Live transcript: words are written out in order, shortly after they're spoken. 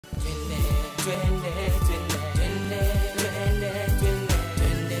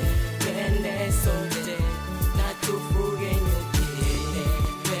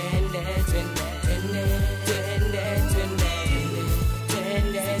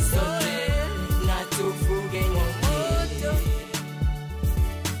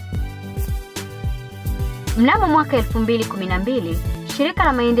Mnamo mwaka 2012, shirika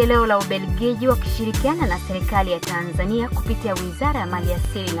la maendeleo la Ubelgiji wakishirikiana na serikali ya Tanzania kupitia Wizara ya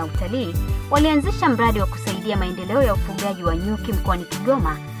Maliasili na Utalii walianzisha mradi wa kusaidia maendeleo ya ufugaji wa nyuki mkoani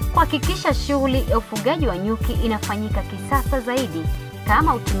Kigoma, kuhakikisha shughuli ya ufugaji wa nyuki inafanyika kisasa zaidi,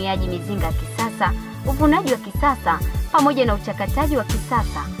 kama utumiaji mizinga ya kisasa, uvunaji wa kisasa pamoja na uchakataji wa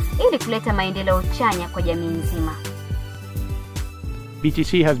kisasa, ili kuleta maendeleo chanya kwa jamii nzima.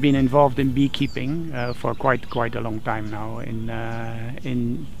 BTC has been involved in beekeeping for quite a long time now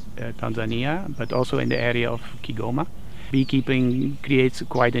in Tanzania, but also in the area of Kigoma. Beekeeping creates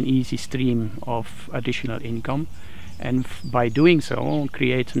quite an easy stream of additional income, and by doing so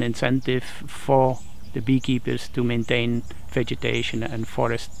creates an incentive for the beekeepers to maintain vegetation and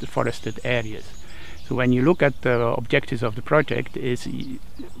forested areas. So when you look at the objectives of the project,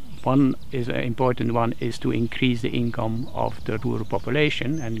 an important one is to increase the income of the rural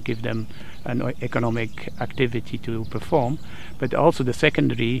population and give them an economic activity to perform. But also the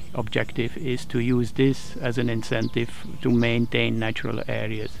secondary objective is to use this as an incentive to maintain natural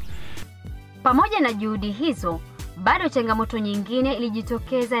areas. Pamoja na juhudi hizo, bado changamoto nyingine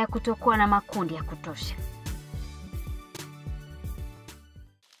ilijitokeza ya kutokuwa na makundi ya kutosha.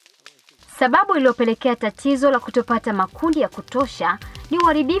 Sababu iliyopelekea tatizo la kutopata makundi ya kutosha ni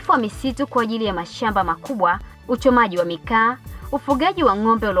uharibifu wa misitu kwa ajili ya mashamba makubwa, uchomaji wa mikaa, ufugaji wa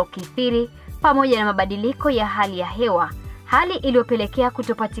ng'ombe uliokithiri, pamoja na mabadiliko ya hali ya hewa, hali iliyopelekea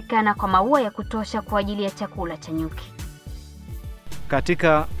kutopatikana kwa maua ya kutosha kwa ajili ya chakula cha nyuki.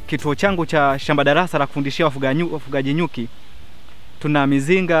 Katika kituo changu cha shamba darasa la kufundishia wafugaji nyuki, tuna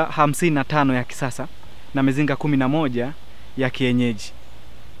mizinga 55 ya kisasa na mizinga 11 ya kienyeji.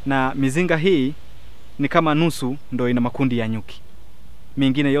 Na mizinga hii ni kama nusu ndo ina makundi ya nyuki.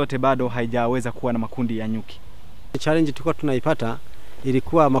 Mingine yote bado haijaweza kuwa na makundi ya nyuki. Challenge tulikuwa tunaipata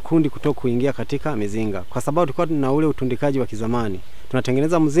ilikuwa makundi kutoka kuingia katika mizinga. Kwa sababu tulikuwa tuna ule utundikaji wa kizamani.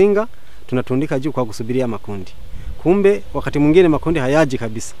 Tunatengeneza mzinga, tunatundika juu kwa kusubiria makundi. Kumbe wakati mwingine makundi hayaji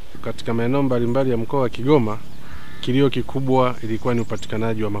kabisa. Katika maeneo mbalimbali ya mkoa wa Kigoma, kilio kikubwa ilikuwa ni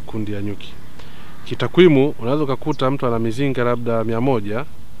upatikanaji wa makundi ya nyuki. Kitakwimu unaweza kukuta mtu ana mizinga labda 100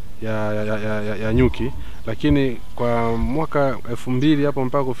 ya nyuki, lakini kwa mwaka 2000 hapo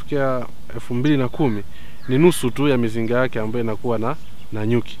mpaka kufikia 2010 ni nusu tu ya mizinga yake ambayo inakuwa na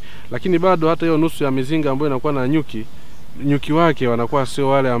nyuki. Lakini bado hata hiyo nusu ya mizinga ambayo inakuwa na nyuki wake wanakuwa sio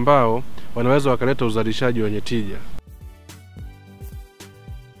wale ambao wanaweza wakaleta uzalishaji wenye tija.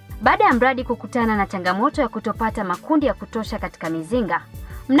 Baada ya mradi kukutana na changamoto ya kutopata makundi ya kutosha katika mizinga,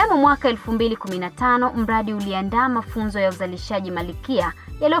 mnamo mwaka 2015 mradi uliandaa mafunzo ya uzalishaji malikia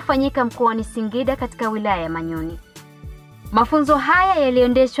yaliyofanyika mkoani Singida katika wilaya ya Manyoni. Mafunzo haya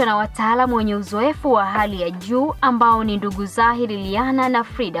yaliendeshwa na wataalamu wenye uzoefu wa hali ya juu ambao ni ndugu Zahiri Liana na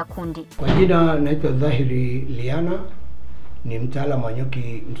Frida Kundi. Kwa jina naitwa Zahiri Liana, ni mtaalamu wa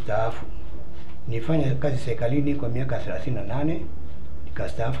nyuki mstaafu. Nilifanya kazi serikalini kwa miaka 38,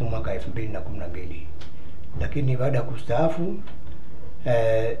 nikastaafu mwaka 2012. Lakini baada ya kustaafu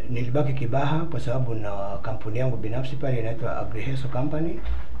nilibaki Kibaha kwa sababu na kampuni yangu binafsi pale inaitwa Agriheso Company,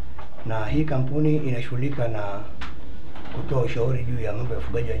 na hii kampuni inashughulika na kutoa ushauri juu ya mambo ya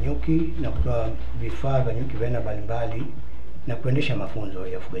ufugaji wa nyuki na kutoa vifaa vya nyuki vya aina mbalimbali na kuendesha mafunzo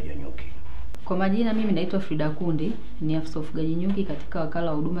ya ufugaji wa nyuki. Kwa majina mimi naitwa Frida Kundi, ni afisa ufugaji nyuki katika wakala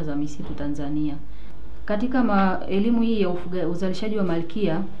wa huduma za misitu Tanzania. Katika elimu hii ya uzalishaji wa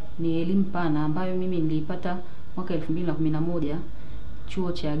malkia ni elimu pana ambayo mimi nilipata mwaka 2011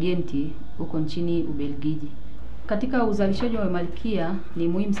 chuo cha Genti huko nchini Ubelgiji. Katika uzalishaji wa malkia ni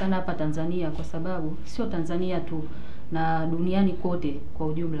muhimu sana hapa Tanzania kwa sababu sio Tanzania tu na duniani kote kwa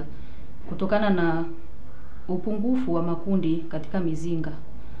ujumla, kutokana na upungufu wa makundi katika mizinga.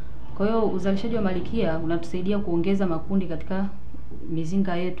 Kwa hiyo uzalishaji wa malkia unatusaidia kuongeza makundi katika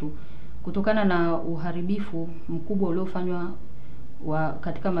mizinga yetu kutokana na uharibifu mkubwa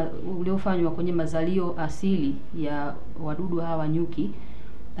uliofanywa kwenye mazalio asili ya wadudu hawa nyuki,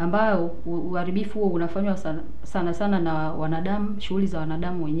 ambao uharibifu huo unafanywa sana na wanadamu, shughuli za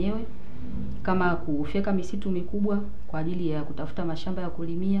wanadamu wenyewe, kama kufyeka misitu mikubwa kwa ajili ya kutafuta mashamba ya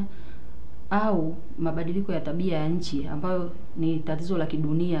kulimia, au mabadiliko ya tabia ya nchi ambayo ni tatizo la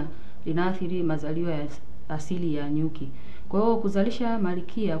kidunia linaathiri mazalio ya asili ya nyuki. Kwa hiyo kuzalisha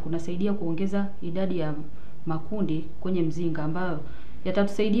malkia kunasaidia kuongeza idadi ya makundi kwenye mzinga, ambayo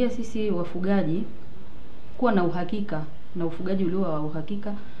yatatusaidia sisi wafugaji kuwa na uhakika na ufugaji ulio wa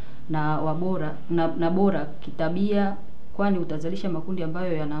uhakika na wabora na bora kitabia, kwani utazalisha makundi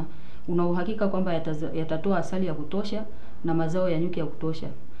ambayo una uhakika kwamba yatatoa asali ya kutosha na mazao ya nyuki ya kutosha,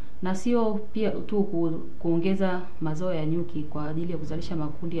 na sio pia tu kuongeza mazao ya nyuki kwa ajili ya kuzalisha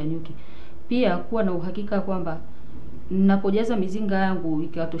makundi ya nyuki, pia kuwa na uhakika kwamba ninapojaza mizinga yangu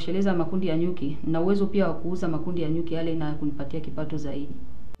ikatosheleza makundi ya nyuki, na uwezo pia wa kuuza makundi ya nyuki yale na kunipatia kipato zaidi.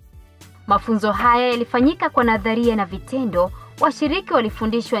 Mafunzo haya yalifanyika kwa nadharia na vitendo. Washiriki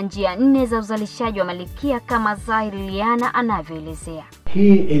walifundishwa njia 4 za uzalishaji wa malikia kama Zahiri Liana anavyoelezea.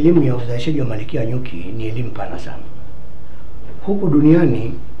 Hii elimu ya uzalishaji wa malikia nyuki ni elimu pana sana. Huku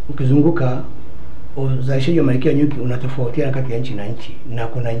duniani ukizunguka, uzalishaji wa malikia nyuki unatofautiana kati ya nchi na nchi, na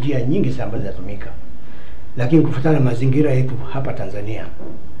kuna njia nyingi sana ambazo zinatumika. Lakini kufuatana na mazingira yetu hapa Tanzania,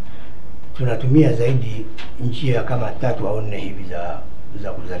 tunatumia zaidi njia kama 3 au 4 hivi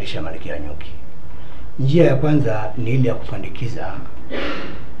za kuzalisha malikia nyuki. Njia ya kwanza ni ile ya kupandikiza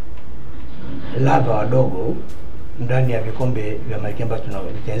lava wadogo ndani ya vikombe vya malikia ambayo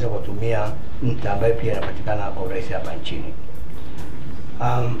tunaweza kutumia nta ambayo pia inapatikana kwa urahisi hapa nchini.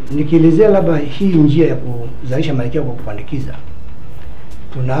 Nikielezea labda hii njia ya kuzalisha malikia kwa kupandikiza,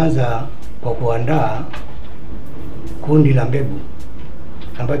 tunaanza kwa kuandaa kundi la mbegu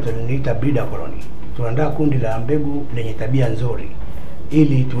ambayo tunaita breeder colony. Tunaandaa kundi la mbegu lenye tabia nzuri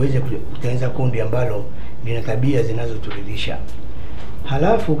ili tuweze kutengeneza kundi ambalo lina tabia zinazoturidhisha.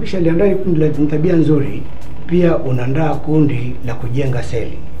 Halafu kisha liandaa kundi la tabia nzuri, pia unaandaa kundi la kujenga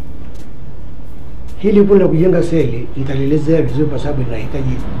seli. Hili kundi la kujenga seli nitalielezea vizuri kwa sababu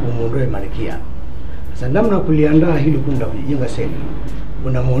linahitaji umuondoe malikia. Sasa namna kuliandaa hili kundi la kujenga seli,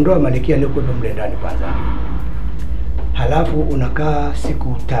 unamuondoa malikia aliyokuwa mle ndani kwanza. Halafu unakaa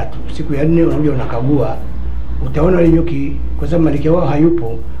siku 3. Siku ya 4 unakuja unakagua. Utaona wale nyuki, kwa sababu malikia wao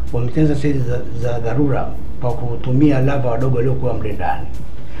hayupo, wametengeneza seli za dharura kwa kutumia lava wadogo waliokuwa mle ndani.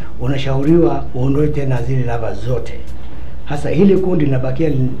 Unashauriwa uondoe tena zile lava zote. Hasa hili kundi linabakia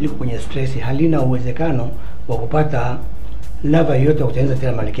liko kwenye stress, halina uwezekano wa kupata lava yote kutengeneza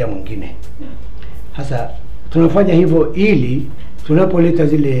tena malikia mwingine. Hasa tunafanya hivyo ili tunapoleta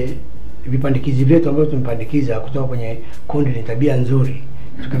zile vipandikizi vyetu ambavyo tumepandikiza kutoka kwenye kundi lenye tabia nzuri,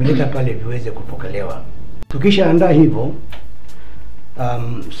 tukivileta pale viweze kupokelewa. Tukishaandaa hivyo,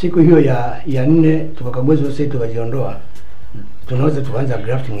 siku hiyo ya 4 tukakagua hizo seli tukaziondoa, tunaweza tuanza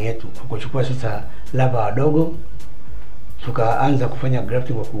grafting yetu kwa kuchukua sasa lava wadogo, tukaanza kufanya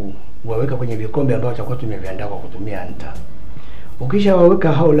grafting kwa kuwaweka kwenye vikombe ambavyo tutakuwa tumeviandaa kwa kutumia nta.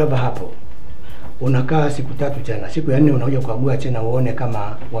 Ukishawaweka hao lava hapo, unakaa siku 3 tena. Siku ya 4 unakuja kukagua tena uone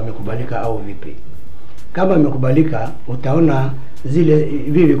kama wamekubalika au vipi. Kama wamekubalika, utaona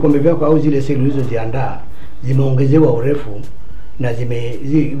vile vikombe vyako au zile seli ulizoziandaa zimeongezewa urefu na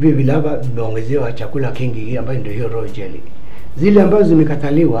vile lava vimeongezewa chakula kingi ambayo ndio hiyo raw jelly. Zile ambazo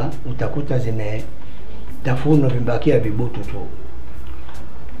zimekataliwa utakuta zimetafunwa vimebakia vibutu tu.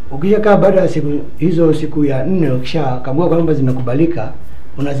 Ukishakaa baada ya siku ya 4 ukishakagua kwamba zimekubalika,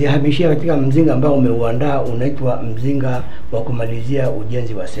 unazihamishia katika mzinga ambao umeuandaa, unaitwa mzinga wa kumalizia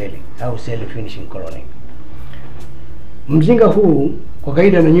ujenzi wa seli au cell finishing colony. Mzinga huu kwa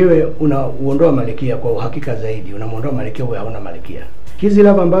kawaida wenyewe unauondoa malikia kwa uhakika zaidi, unamuondoa malikia au hauna malikia. Hizi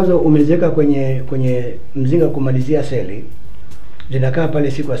lava ambazo umeziweka kwenye mzinga kumalizia seli zinakaa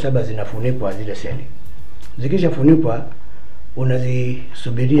pale siku ya 7, zinafunikwa zile seli. Zikishafunikwa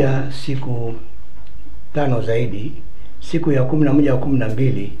unazisubiria siku 5 zaidi. Siku ya 11 au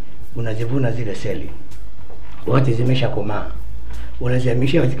 12 unazivuna zile seli. Wakati zimeshakomaa,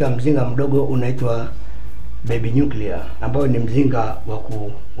 unazihamishia katika mzinga mdogo unaitwa baby nuclear, ambao ni mzinga wa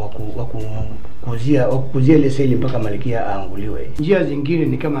kukuzia ile seli mpaka malikia aanguliwe. Njia zingine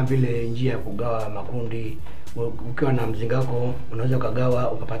ni kama vile njia ya kugawa makundi. Ukiwa na mzinga wako unaweza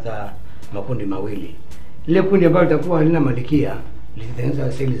kugawa ukapata makundi mawili. Ile kundi ambalo litakuwa halina malikia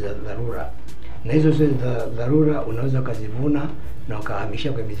litatengeneza seli za dharura, na hizo seli za dharura unaweza kuzivuna na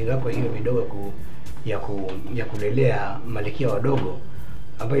ukahamishia kwa mizinga yako hiyo midogo ya kulelea malikia wadogo,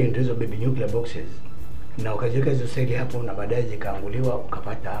 ambayo ndio hizo baby nuclear boxes, na ukaziweka hizo seli hapo na baadaye zikaanguliwa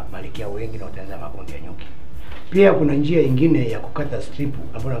ukapata malikia wengi na utaanza makundi ya nyuki. Pia kuna njia nyingine ya kukata strip,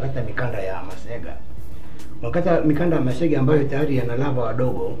 ambayo unakata mikanda ya masega. Unakata mikanda ya masega ambayo tayari yana lava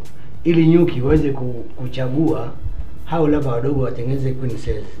wadogo, ili nyuki waweze kuchagua hao lava wadogo watengeneze queen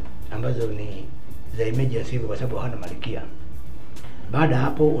cells ambazo ni za emergency kwa sababu hana malikia. Baada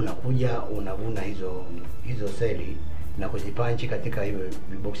hapo unakuja unavuna hizo seli na kuzipanchi katika hiyo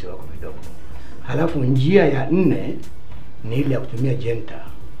viboksi wako vidogo. Halafu njia ya 4 ni ile ya kutumia jenta.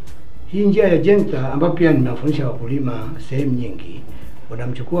 Hii njia ya jenta ambayo pia nimewafundisha wakulima sehemu nyingi,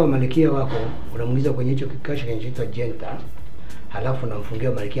 Unamchukua malkia wako, unamuingiza kwenye hicho kikasha kinachoitwa jenta, halafu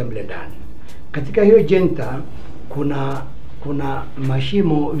unamfungia malkia mle ndani. Katika hiyo jenta kuna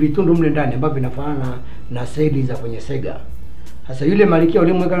mashimo, vitundu mle ndani ambavyo vinafanana na seli za kwenye sega. Sasa yule malkia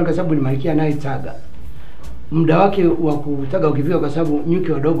ulimweka, kwa sababu ni malkia anayetaga, muda wake wa kutaga ukifika, kwa sababu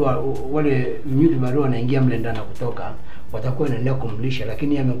nyuki wadogo wale nyuki bado wanaingia mle ndani na kutoka, watakuwa wanaendelea kumlisha,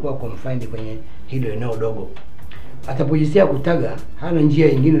 lakini amekuwa confined kwenye hilo eneo dogo. Atapojisikia kutaga, hana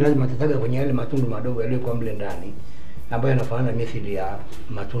njia nyingine, lazima atataga kwenye yale matundu madogo yaliyokuwa mle ndani, ambayo yanafanana mithili ya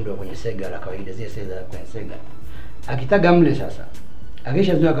matundu kwenye sega la kawaida, zile sega kwenye sega. Akitaga mle sasa,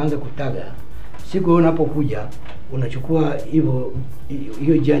 akishazoea akaanza kutaga, siku unapokuja unachukua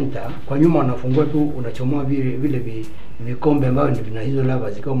hiyo janta, kwa nyuma unafungua tu, unachomoa vile vikombe ambavyo vina hizo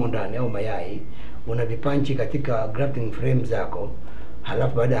lava ziko ndani au mayai, unavipanchi katika grafting frame zako,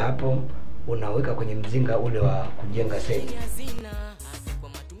 halafu baada ya hapo unaweka kwenye mzinga ule wa kujenga seli.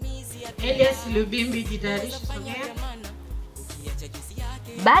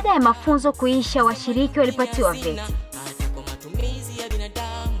 Baada ya mafunzo kuisha, washiriki walipatiwa vyeti.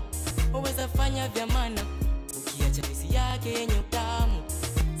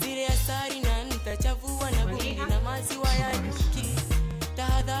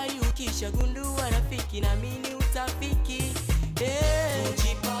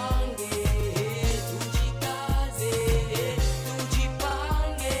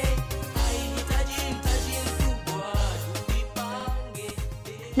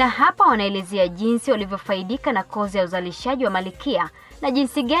 Na hapa wanaelezea jinsi walivyofaidika na kozi ya uzalishaji wa malkia na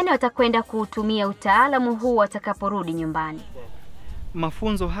jinsi gani watakwenda kuutumia utaalamu huu watakaporudi nyumbani.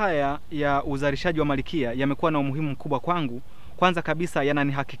 Mafunzo haya ya uzalishaji wa malkia yamekuwa na umuhimu mkubwa kwangu. Kwanza kabisa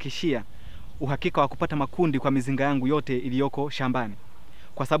yananihakikishia uhakika wa kupata makundi kwa mizinga yangu yote iliyoko shambani,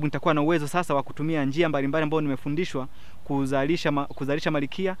 kwa sababu nitakuwa na uwezo sasa wa kutumia njia mbalimbali ambazo nimefundishwa kuzalisha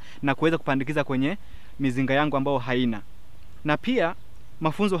malkia na kuweza kupandikiza kwenye mizinga yangu ambayo haina. Na pia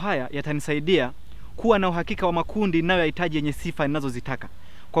mafunzo haya yatanisaidia kuwa na uhakika wa makundi ninayohitaji yenye sifa ninazozitaka.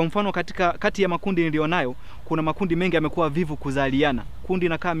 Kwa mfano, kati ya makundi nilionayo, kuna makundi mengi yamekuwa vivu kuzaliana. Kundi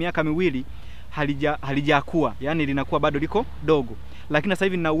linakaa miaka miwili halijakuwa, yani linakuwa bado liko dogo. Lakini sasa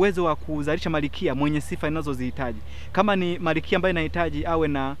hivi nina uwezo wa kuzalisha malkia mwenye sifa ninazozihitaji. Kama ni malkia ambaye inahitaji awe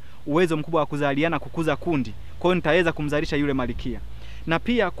na uwezo mkubwa wa kuzaliana, kukuza kundi, kwa hiyo nitaweza kumzalisha yule malkia. Na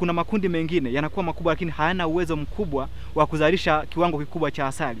pia kuna makundi mengine yanakuwa makubwa lakini hayana uwezo mkubwa wa kuzalisha kiwango kikubwa cha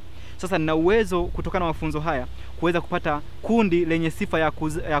asali. Sasa nina uwezo kutokana na mafunzo haya kuweza kupata kundi lenye sifa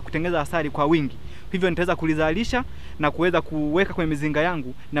ya kutengeneza asali kwa wingi. Hivyo nitaweza kulizalisha na kuweza kuweka kwenye mizinga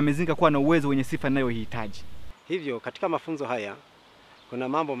yangu na mizinga kuwa na uwezo wenye sifa ninayohitaji. Hivyo katika mafunzo haya kuna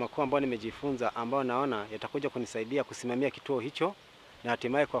mambo makubwa ambayo nimejifunza, ambayo naona yatakuja kunisaidia kusimamia kituo hicho na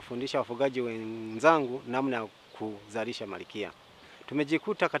hatimaye kuwafundisha wafugaji wenzangu namna ya kuzalisha malkia.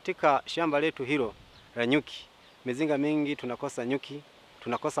 Tumejikuta katika shamba letu hilo la nyuki, mizinga mingi tunakosa nyuki,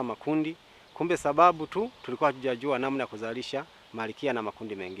 tunakosa makundi. Kumbe sababu tu tulikuwa hatujajua namna ya kuzalisha malkia na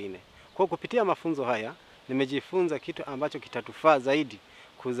makundi mengine. Kwa kupitia mafunzo haya nimejifunza kitu ambacho kitatufaa zaidi,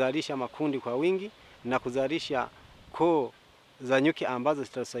 kuzalisha makundi kwa wingi na kuzalisha koo za nyuki ambazo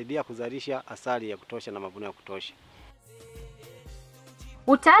zitasaidia kuzalisha asali ya kutosha na mavuno ya kutosha.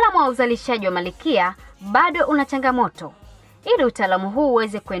 Utaalamu wa uzalishaji wa malkia bado una changamoto. Ili utaalamu huu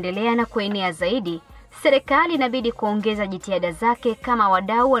uweze kuendelea na kuenea zaidi, serikali inabidi kuongeza jitihada zake kama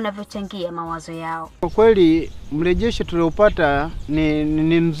wadau wanavyochangia mawazo yao. Kwa kweli mrejesho tuliopata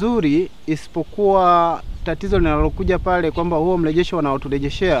ni mzuri, isipokuwa tatizo linalokuja pale kwamba huo mrejesho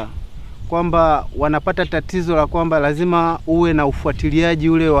wanaoturejeshea kwamba wanapata tatizo la kwamba lazima uwe na ufuatiliaji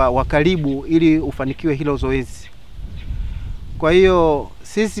ule wa karibu ili ufanikiwe hilo zoezi. Kwa hiyo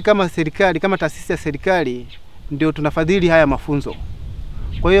sisi kama serikali, kama taasisi ya serikali, ndio tunafadhili haya mafunzo.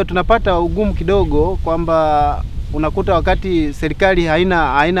 Kwa hiyo tunapata ugumu kidogo kwamba unakuta wakati serikali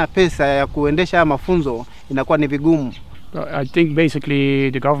haina pesa ya kuendesha haya mafunzo, inakuwa ni vigumu. I think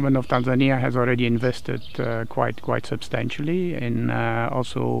basically the government of Tanzania has already invested quite substantially in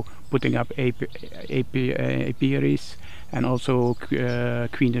also putting up apiaries and also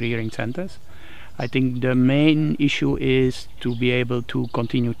queen rearing centers. I think the main issue is to be able to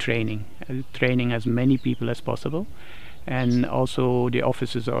continue training as many people as possible, and also the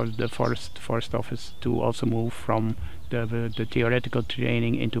offices of the forest office to also move from the theoretical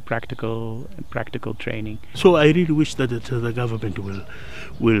training into practical training. So I really wish that the government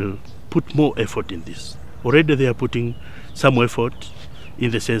will put more effort in this. Already they are putting some effort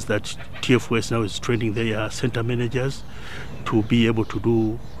in the sense that TFS now is training their center managers to be able to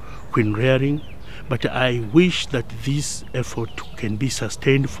do queen rearing. But I wish that this effort can be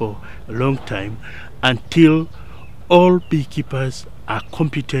sustained for a long time until all beekeepers are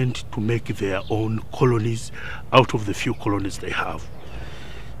competent to make their own colonies out of the few colonies they have.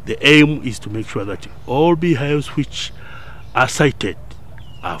 The aim is to make sure that all beehives which are sited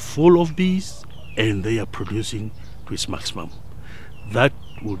are full of bees and they are producing to its maximum. That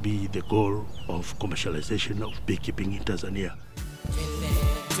will be the goal of commercialization of beekeeping in Tanzania.